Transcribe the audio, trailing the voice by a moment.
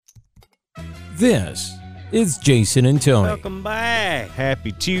This is Jason and Tony. Welcome back.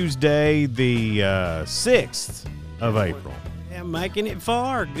 Happy Tuesday, the 6th of April. Yeah, making it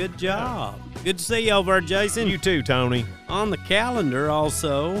far. Good job. Good to see you over there, Jason. You too, Tony. On the calendar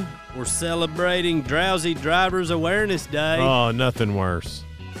also, we're celebrating Drowsy Drivers Awareness Day. Oh, nothing worse.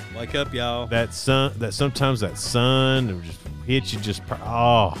 Wake up, y'all. Sometimes that sun just hits you just,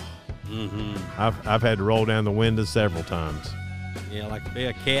 Mm-hmm. I've had to roll down the window several times. Yeah, like to be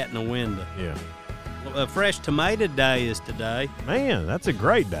a cat in a window. Yeah. Well, Fresh Tomato Day is today. Man, that's a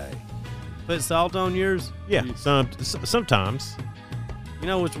great day. Put salt on yours? Yeah, sometimes. You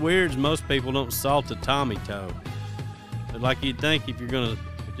know what's weird is most people don't salt a Tommy toe. But like you'd think if you're going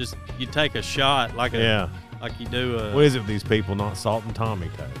to you take a shot like you do a... What is it with these people not salting Tommy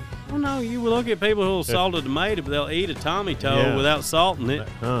toes? Well, no, you look at people who'll salt a tomato, but they'll eat a Tommy toe without salting it.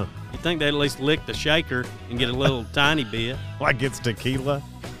 Huh. You think they'd at least lick the shaker and get a little tiny bit. Like it's tequila?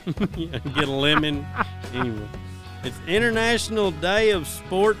 Yeah, get a lemon. Anyway, it's International Day of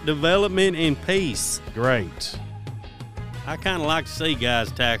Sport Development and Peace. Great. I kind of like to see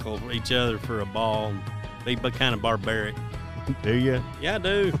guys tackle each other for a ball and be kind of barbaric. Do you? Yeah, I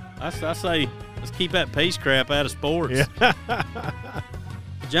do. I say, let's keep that peace crap out of sports. Yeah.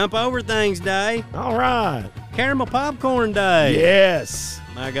 Jump Over Things Day. All right. Caramel Popcorn Day. Yes.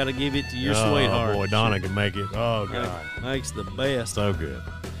 I got to give it to your sweetheart. Oh, boy, Donna can make it. Oh, God. Makes the best. So good.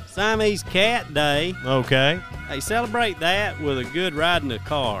 Siamese Cat Day. Okay. Hey, celebrate that with a good ride in the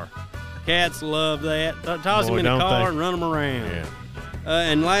car. Cats love that. Toss them in the car and run them around. Yeah.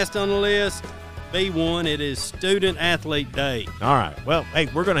 And last on the list, B1, it is Student Athlete Day. All right. Well, hey,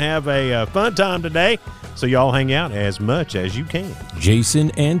 we're going to have a fun time today, so y'all hang out as much as you can.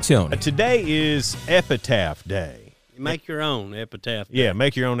 Jason and Tony. Today is Epitaph Day. Make your own epitaph day. Yeah,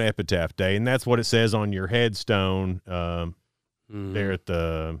 make your own epitaph day, and that's what it says on your headstone there at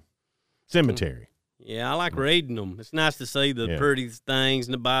the cemetery. Yeah, I like reading them. It's nice to see the pretty things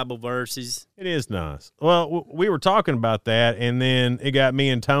and the Bible verses. It is nice. Well, we were talking about that, and then it got me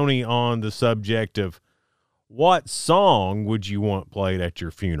and Tony on the subject of what song would you want played at your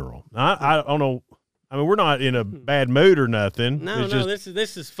funeral. I don't know. I mean, we're not in a bad mood or nothing. No,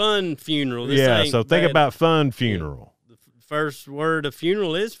 this is fun funeral. So think about fun funeral. The first word of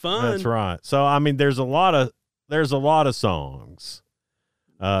funeral is fun. That's right. So I mean, there's a lot of songs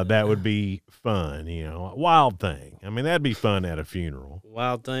that would be fun. You know, Wild Thing. I mean, that'd be fun at a funeral.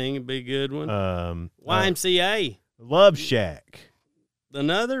 Wild Thing would be a good one. YMCA. Love Shack.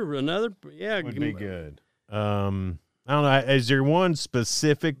 Another, yeah, would be good. I don't know. Is there one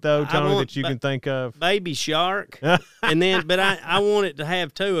specific though, Tony, that you can think of? Baby Shark, and then, but I want it to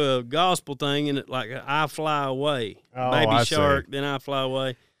have a gospel thing in it, like I Fly Away. Oh, Baby Shark, then I Fly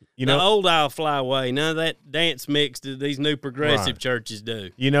Away. You the know, old I'll Fly Away. None of that dance mix that these new progressive churches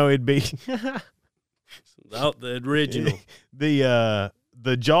do. You know, it'd be the original.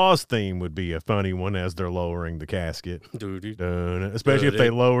 The Jaws theme would be a funny one as they're lowering the casket, especially if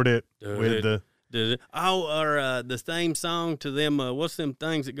they lowered it with the. Or the theme song to them, what's them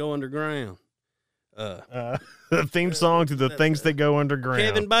things that go underground? The theme song to the things that go underground.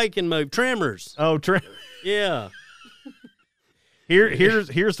 Kevin Bacon movie, Tremors. Oh, yeah.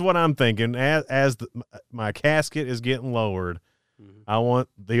 Here's what I'm thinking. As my casket is getting lowered, I want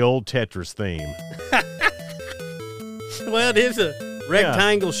the old Tetris theme. Well, it is a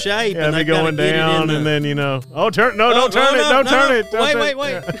rectangle shape. Yeah, and they're going down, and then, don't turn it. Wait.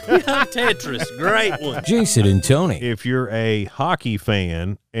 Tetris, great one. Jason and Tony. If you're a hockey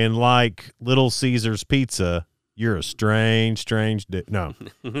fan and like Little Caesars Pizza, you're a strange no.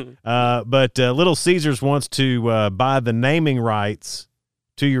 But Little Caesars wants to buy the naming rights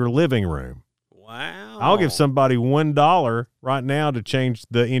to your living room. Wow. I'll give somebody $1 right now to change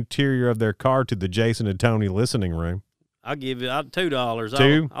the interior of their car to the Jason and Tony listening room. I'll give you $2.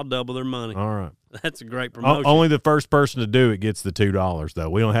 Two? I'll double their money. All right. That's a great promotion. Only the first person to do it gets the $2, though.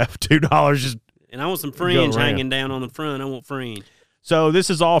 We don't have $2. And I want some fringe hanging down on the front. I want fringe. So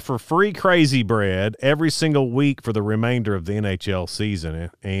this is all for free Crazy Bread every single week for the remainder of the NHL season.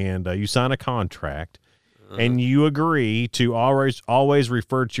 And you sign a contract, and you agree to always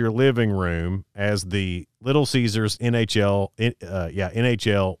refer to your living room as the Little Caesars NHL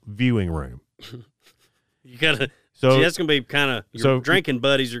viewing room. You got to... So that's going to be kind of, your drinking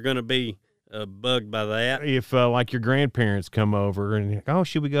buddies are going to be bugged by that. If, like, your grandparents come over and,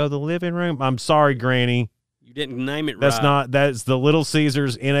 should we go to the living room? I'm sorry, Granny. You didn't name it right. That's the Little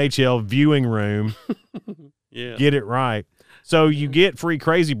Caesars NHL viewing room. Yeah. Get it right. So you get free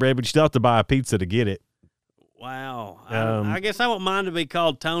Crazy Bread, but you still have to buy a pizza to get it. Wow. I guess I want mine to be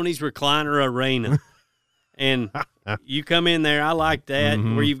called Tony's Recliner Arena. And you come in there, I like that,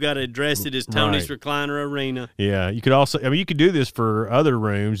 where you've got to address it as Tony's Recliner Arena. Yeah, you could also, you could do this for other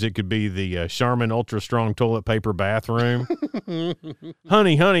rooms. It could be the Charmin Ultra Strong Toilet Paper bathroom.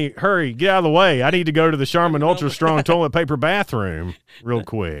 honey, hurry, get out of the way. I need to go to the Charmin Ultra Strong Toilet Paper bathroom real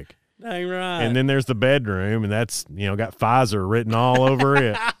quick. Dang right. And then there's the bedroom, and that's, got Pfizer written all over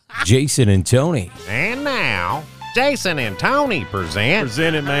it. Jason and Tony. And now, Jason and Tony present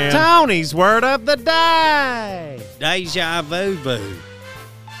it, man. Tony's Word of the Day. Deja vu.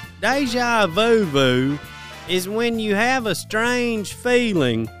 Deja vu is when you have a strange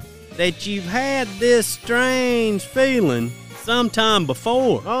feeling that you've had this strange feeling sometime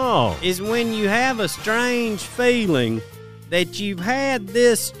before. Oh. Is when you have a strange feeling that you've had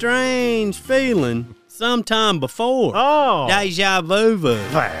this strange feeling sometime before. Oh. Deja vu.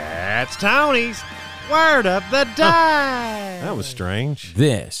 That's Tony's Word of the Day. That was strange.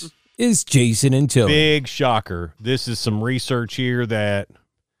 This is Jason and Tony. Big shocker. This is some research here that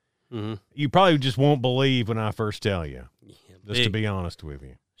you probably just won't believe when I first tell you, just to be honest with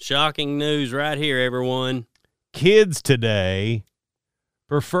you. Shocking news right here, everyone. Kids today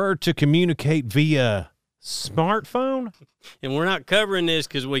prefer to communicate via smartphone? And we're not covering this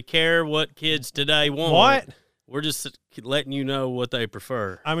because we care what kids today want. What? We're just letting you know what they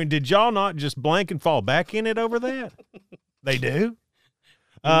prefer. I mean, did y'all not just blank and fall back in it over that? They do?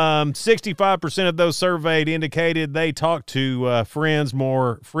 65% of those surveyed indicated they talk to friends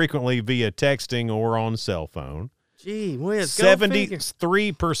more frequently via texting or on cell phone. Gee whiz, go figure.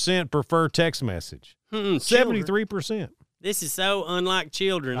 73% prefer text message. 73%. This is so unlike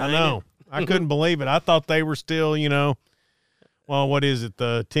children. I know. I couldn't believe it. I thought they were still, well, what is it?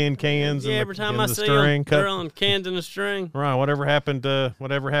 The tin cans and every time and I the see string them, they're on cans and a string. Right. Whatever happened to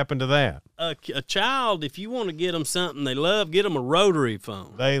that? A child, if you want to get them something they love, get them a rotary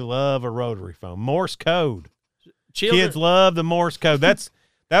phone. They love a rotary phone. Morse code. Children, Kids love the Morse code.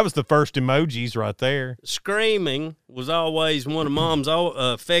 That was the first emojis right there. Screaming was always one of Mom's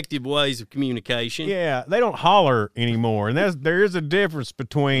effective ways of communication. Yeah, they don't holler anymore, and there is a difference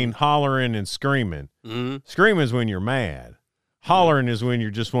between hollering and screaming. Mm-hmm. Screaming is when you're mad. Hollering is when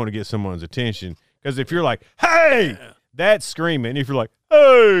you just want to get someone's attention. Because if you're like, hey, that's screaming. If you're like,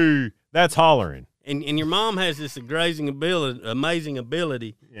 hey, that's hollering. And your mom has this amazing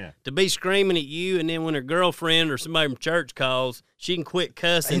ability to be screaming at you, and then when her girlfriend or somebody from church calls, she can quit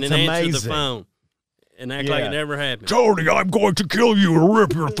cussing and answer the phone and act like it never happened. Tony, I'm going to kill you and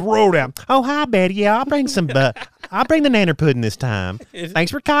rip your throat out. Oh, hi, Betty. Yeah, I'll bring I'll bring the nanner pudding this time.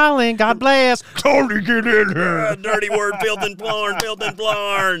 Thanks for calling. God bless. Tony, get in here. Dirty word, filth and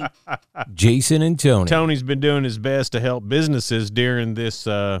blarn. Jason and Tony. Tony's been doing his best to help businesses during this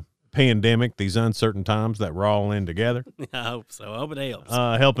pandemic, these uncertain times that we're all in together. I hope so. I hope it helps.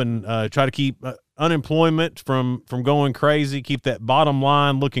 Helping try to keep unemployment from going crazy, keep that bottom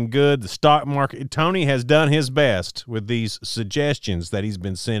line looking good. The stock market. Tony has done his best with these suggestions that he's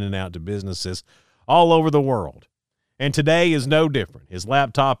been sending out to businesses all over the world. And today is no different. His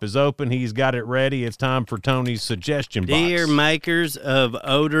laptop is open. He's got it ready. It's time for Tony's suggestion box. Dear makers of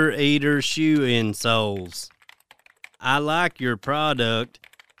Odor Eater shoe insoles, I like your product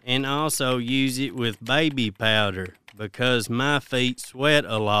and also use it with baby powder because my feet sweat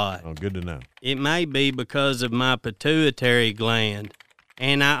a lot. Oh, good to know. It may be because of my pituitary gland,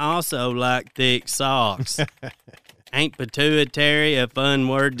 and I also like thick socks. Ain't pituitary a fun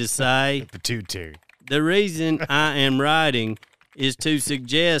word to say? Pituitary. The reason I am writing is to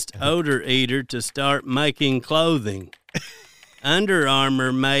suggest Odor Eater to start making clothing. Under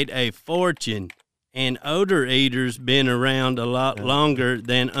Armour made a fortune, and Odor Eater's been around a lot longer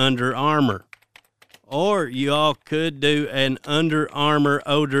than Under Armour. Or you all could do an Under Armour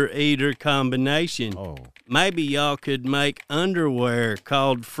Odor Eater combination. Oh. Maybe y'all could make underwear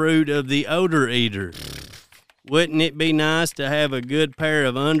called Fruit of the Odor Eater. Wouldn't it be nice to have a good pair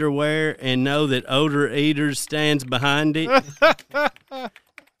of underwear and know that Odor Eaters stands behind it?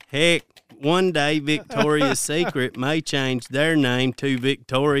 Heck, one day Victoria's Secret may change their name to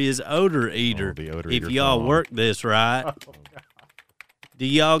Victoria's Odor Eater, the Odor if Eater y'all song. work this right. Do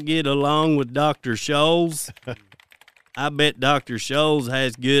y'all get along with Dr. Scholl's? I bet Dr. Scholl's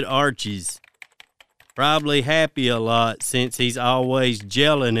has good arches. Probably happy a lot since he's always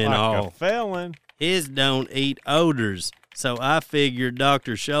gelling and Like all. a felon. His don't eat odors, so I figured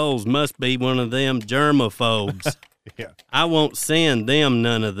Dr. Scholl's must be one of them germaphobes. Yeah. I won't send them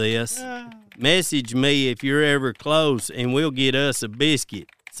none of this. Message me if you're ever close, and we'll get us a biscuit.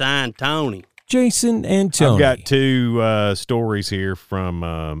 Signed, Tony. Jason and Tony. I've got two stories here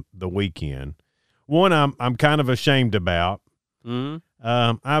from the weekend. One I'm kind of ashamed about. Mm-hmm.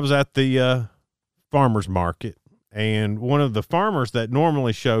 I was at the farmer's market, and one of the farmers that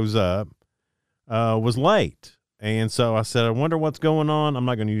normally shows up was late. And so I said, I wonder what's going on. I'm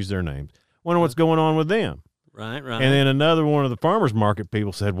not going to use their names. Wonder what's going on with them. Right. And then another one of the farmer's market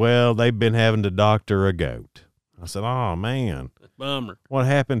people said, well, they've been having to doctor a goat. I said, oh, man. Bummer. What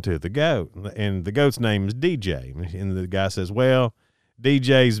happened to the goat? And the goat's name is DJ. And the guy says, well,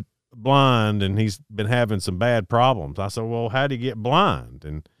 DJ's blind and he's been having some bad problems. I said, well, how'd he get blind?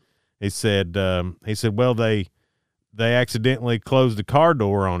 And he said, well, they accidentally closed the car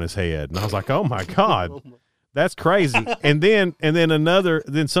door on his head. And I was like, oh my God, that's crazy. And then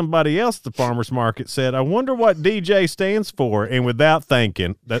somebody else at the farmer's market said, I wonder what DJ stands for. And without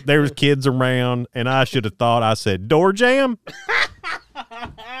thinking that there was kids around, and I should have thought, I said, door jam.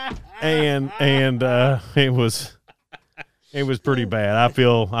 and it was pretty bad. I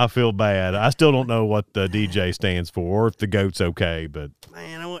feel bad. I still don't know what the DJ stands for or if the goat's okay, but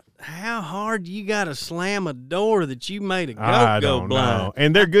man, how hard you got to slam a door that you made a goat I go don't blind? know.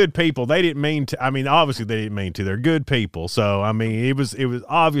 And they're good people. They didn't mean to. I mean, obviously they didn't mean to. They're good people. So I mean, it was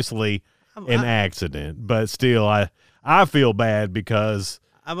obviously an accident, but still, I feel bad because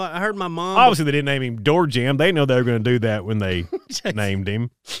I heard my mom. Obviously, they didn't name him Door Jam. They know they were going to do that when they named him.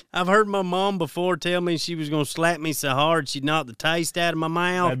 I've heard my mom before tell me she was going to slap me so hard she'd knock the taste out of my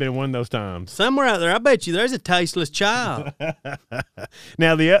mouth. That'd been one of those times. Somewhere out there, I bet you there's a tasteless child.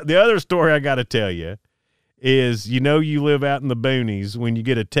 Now, the other story I got to tell you is, you live out in the boonies when you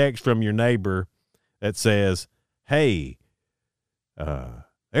get a text from your neighbor that says, hey,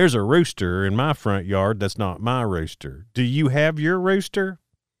 there's a rooster in my front yard that's not my rooster. Do you have your rooster?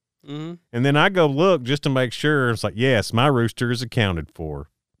 Mm-hmm. And then I go look just to make sure. It's like, yes, my rooster is accounted for.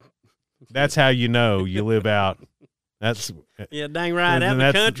 That's how you know you live out. That's yeah, dang right. Out in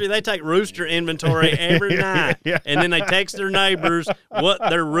the country, they take rooster inventory every night, yeah. And then they text their neighbors what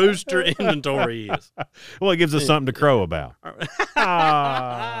their rooster inventory is. Well, it gives us something to crow about.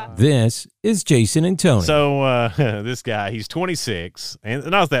 This is Jason and Tony. So this guy, he's 26, and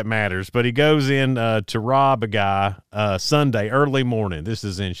not that matters, but he goes in to rob a guy Sunday early morning. This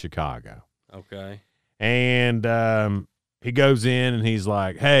is in Chicago. Okay. And he goes in and he's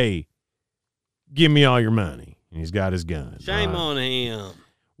like, hey, give me all your money. And he's got his gun. Shame on him.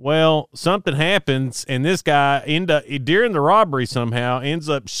 Well, something happens, and this guy, during the robbery somehow, ends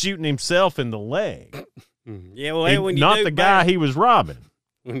up shooting himself in the leg. Yeah, well, when you not do the guy he was robbing.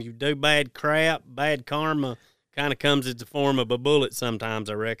 When you do bad crap, bad karma kind of comes in the form of a bullet sometimes,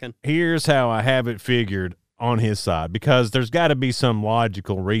 I reckon. Here's how I have it figured on his side, because there's got to be some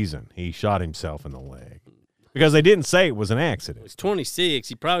logical reason he shot himself in the leg. Because they didn't say it was an accident. He's 26.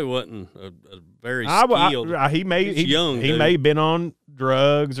 He probably wasn't a very skilled. He may have been on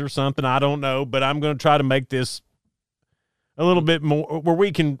drugs or something. I don't know. But I'm going to try to make this a little bit more where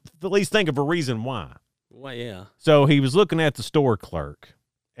we can at least think of a reason why. Well, yeah. So he was looking at the store clerk,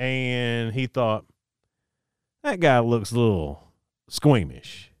 and he thought, that guy looks a little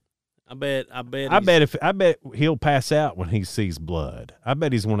squeamish. I bet he'll pass out when he sees blood. I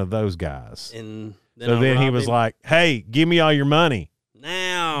bet he's one of those guys. And then he was like, hey, give me all your money.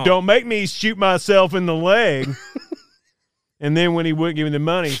 Now. Don't make me shoot myself in the leg. And then when he wouldn't give me the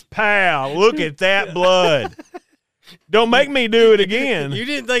money, pow, look at that blood. Don't make me do it again. You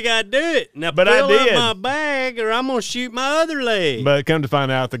didn't think I'd do it. Now but fill I did. up my bag or I'm going to shoot my other leg. But come to find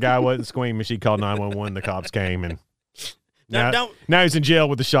out, the guy wasn't squeamish. He called 911. The cops came, and now he's in jail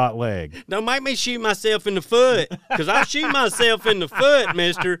with a shot leg. Don't make me shoot myself in the foot, because I'll shoot myself in the foot,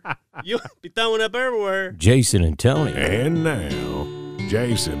 mister. You'll be throwing up everywhere. Jason and Tony. And now,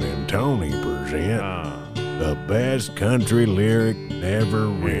 Jason and Tony present the best country lyric ever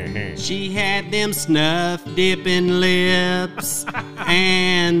written. She had them snuff-dipping lips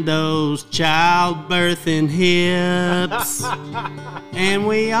and those childbirthing hips. And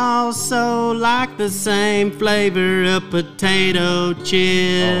we also like the same flavor of potato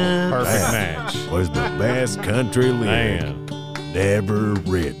chips. Perfect match. Was the best country lyric ever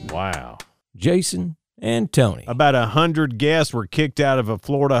written. Wow. Jason and Tony. About 100 guests were kicked out of a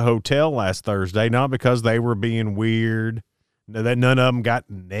Florida hotel last Thursday, not because they were being weird. That none of them got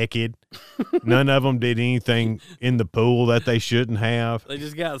naked. None of them did anything in the pool that they shouldn't have. They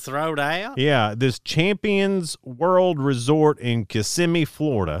just got thrown out? Yeah, this Champions World Resort in Kissimmee,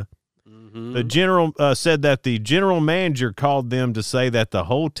 Florida. Mm-hmm. The general said that the general manager called them to say that the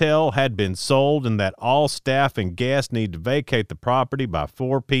hotel had been sold and that all staff and guests need to vacate the property by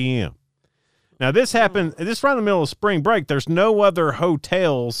 4 p.m. Now, this happened, this is right in the middle of spring break. There's no other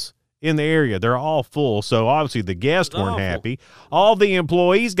hotels in the area. They're all full, so obviously the guests weren't happy. All the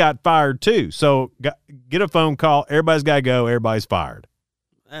employees got fired, too. So get a phone call. Everybody's got to go. Everybody's fired.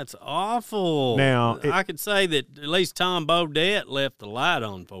 That's awful. Now, I could say that at least Tom Bodett left the light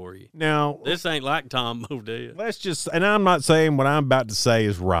on for you. Now, This ain't like Tom Bodett. let's just, and I'm not saying what I'm about to say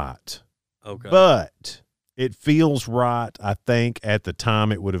is right, Okay. but it feels right. I think at the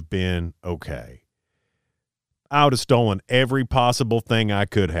time it would have been okay. I would have stolen every possible thing I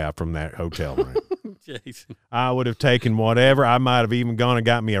could have from that hotel room. Jason. I would have taken whatever. I might have even gone and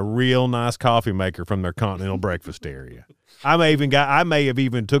got me a real nice coffee maker from their continental breakfast area. I may have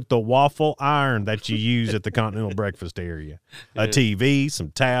even took the waffle iron that you use at the continental breakfast area. A TV,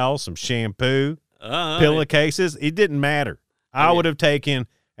 some towels, some shampoo, pillowcases. It didn't matter. I would have taken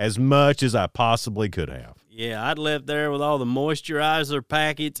as much as I possibly could have. Yeah, I'd left there with all the moisturizer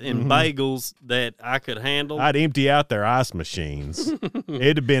packets and bagels that I could handle. I'd empty out their ice machines.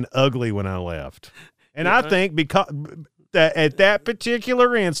 It'd have been ugly when I left. And I think because at that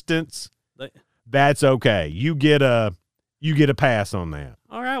particular instance, that's okay. You get a pass on that.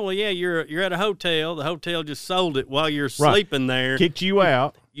 All right, well, yeah, you're at a hotel. The hotel just sold it while you're sleeping there. Kicked you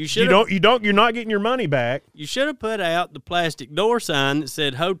out. You're not getting your money back. You should have put out the plastic door sign that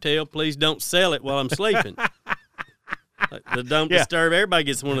said, "Hotel, please don't sell it while I'm sleeping." The don't disturb. Everybody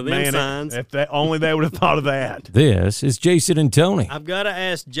gets one of them signs. If only they would have thought of that. This is Jason and Tony. I've got to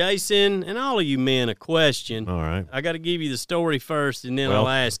ask Jason and all of you men a question. All right. I got to give you the story first, and then I'll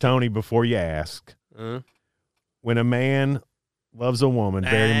ask Tony, before you ask, when a man loves a woman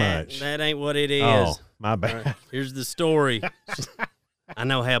very much. That ain't what it is. Oh, my bad. Right, here's the story. I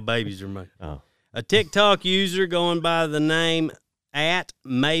know how babies are made. Oh. A TikTok user going by the name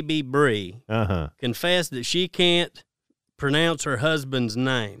 @MaybeBree confessed that she can't pronounce her husband's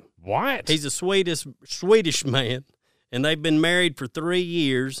name. What? He's a Swedish man, and they've been married for 3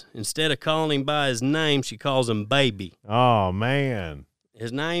 years. Instead of calling him by his name, she calls him baby. Oh, man.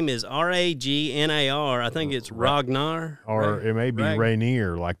 His name is Ragnar. I think it's Ragnar. Or it may be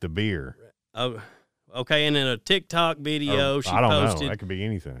Rainier, like the beer. Oh, okay. And in a TikTok video she I don't posted know. That could be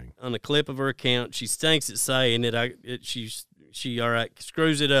anything. on a clip of her account, she thinks it's saying it. She all right,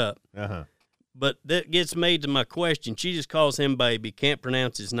 screws it up. But that gets me to my question. She just calls him baby, can't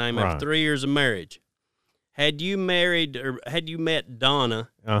pronounce his name after 3 years of marriage. Had you met Donna,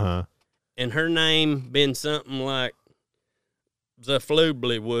 and her name been something like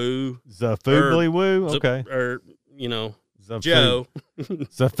Zaflublywoo? Zaflublywoo? Okay. Or, Joe.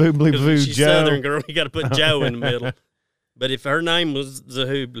 Zaflublywoo She's Joe. Southern girl. You got to put Joe in the middle. But if her name was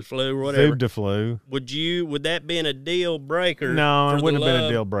Zahubliflu or whatever, would that be a deal breaker? No, it wouldn't have been a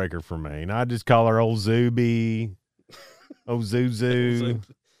deal breaker for me. And I'd just call her old Zuby, old Zuzu,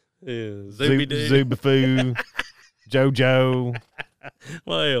 Zubafoo, JoJo.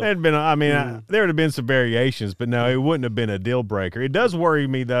 Well, there would have been some variations, but no, it wouldn't have been a deal breaker. It does worry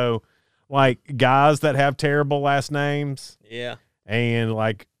me though, like guys that have terrible last names. Yeah, and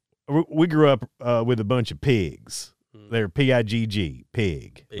like we grew up with a bunch of pigs. They're Pigg.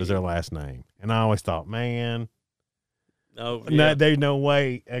 Pig was their last name. And I always thought, man, there's no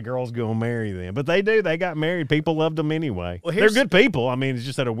way a girl's going to marry them. But they do. They got married. People loved them anyway. Well, they're good people. I mean, it's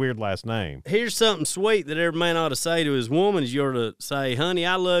just had a weird last name. Here's something sweet that every man ought to say to his woman is you ought to say, honey,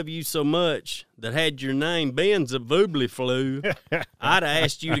 I love you so much that had your name been Zavubliflu, I'd have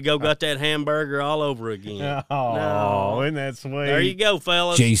asked you to go got that hamburger all over again. Oh, no. Isn't that sweet? There you go,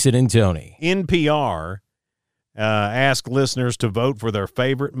 fellas. Jason and Tony. NPR asked listeners to vote for their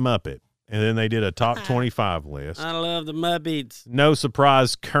favorite Muppet, and then they did a top 25 list. I love the Muppets. No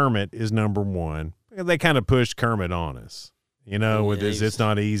surprise, Kermit is number one. They kind of pushed Kermit on us, with his "It's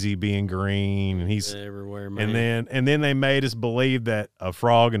not easy being green," and he's everywhere, man. And then they made us believe that a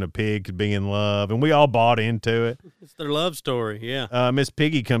frog and a pig could be in love, and we all bought into it. It's their love story, yeah. Miss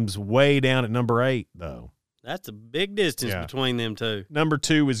Piggy comes way down at number 8, though. That's a big distance between them two. Number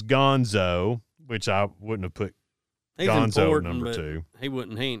 2 is Gonzo, which I wouldn't have put. He's Gonzo number 2. He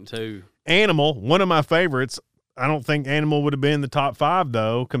ain't 2. Animal, one of my favorites. I don't think Animal would have been in the top 5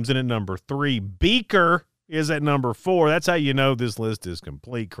 though. Comes in at number 3. Beaker is at number 4. That's how you know this list is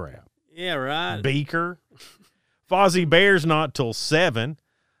complete crap. Yeah, right. Beaker. Fozzie Bear's not till 7.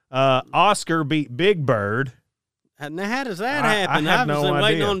 Oscar beat Big Bird. Now, how does that happen? I have no idea.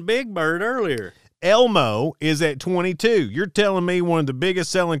 Waiting on Big Bird earlier. Elmo is at 22. You're telling me one of the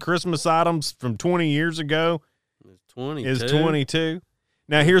biggest selling Christmas items from 20 years ago is 22?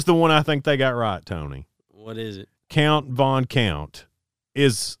 Now, here's the one I think they got right, Tony. What is it? Count Von Count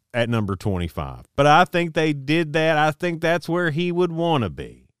is at number 25. But I think they did that. I think that's where he would want to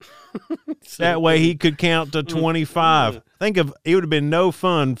be. That way he could count to 25. Think of it would have been no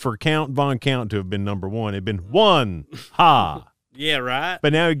fun for Count Von Count to have been number 1. It'd been 1 ha. Yeah, right.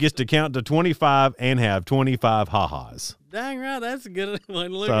 But now he gets to count to 25 and have 25 ha-has. Dang right, that's a good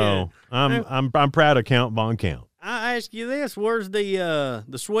one. Look So at. I'm proud of Count Von Count. I ask you this: where's the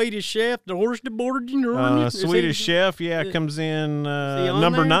Swedish chef, the horse the border general? Swedish chef, comes in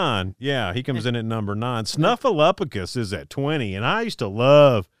number there? 9. Yeah, he comes in at number 9. Snuffleupagus is at 20, and I used to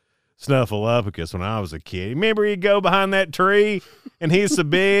love Snuffleupagus when I was a kid. Remember, he'd go behind that tree, and he's so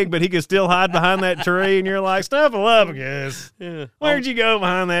big, but he could still hide behind that tree, and you're like, Snuffleupagus, where'd you go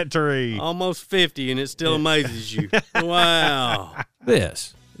behind that tree? Almost 50, and it still amazes you. Wow.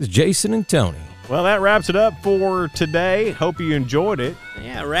 This is Jason and Tony. Well, that wraps it up for today. Hope you enjoyed it.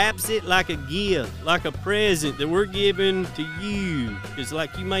 Yeah, wraps it like a gift, like a present that we're giving to you. It's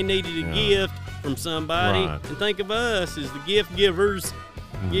like you may needed a gift from somebody, Right. and think of us as the gift givers,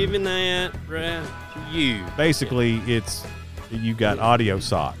 giving that right to you. Basically, it's you got audio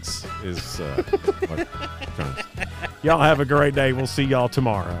socks. Is what I'm trying to say. Y'all have a great day. We'll see y'all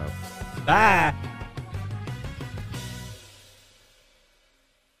tomorrow. Bye.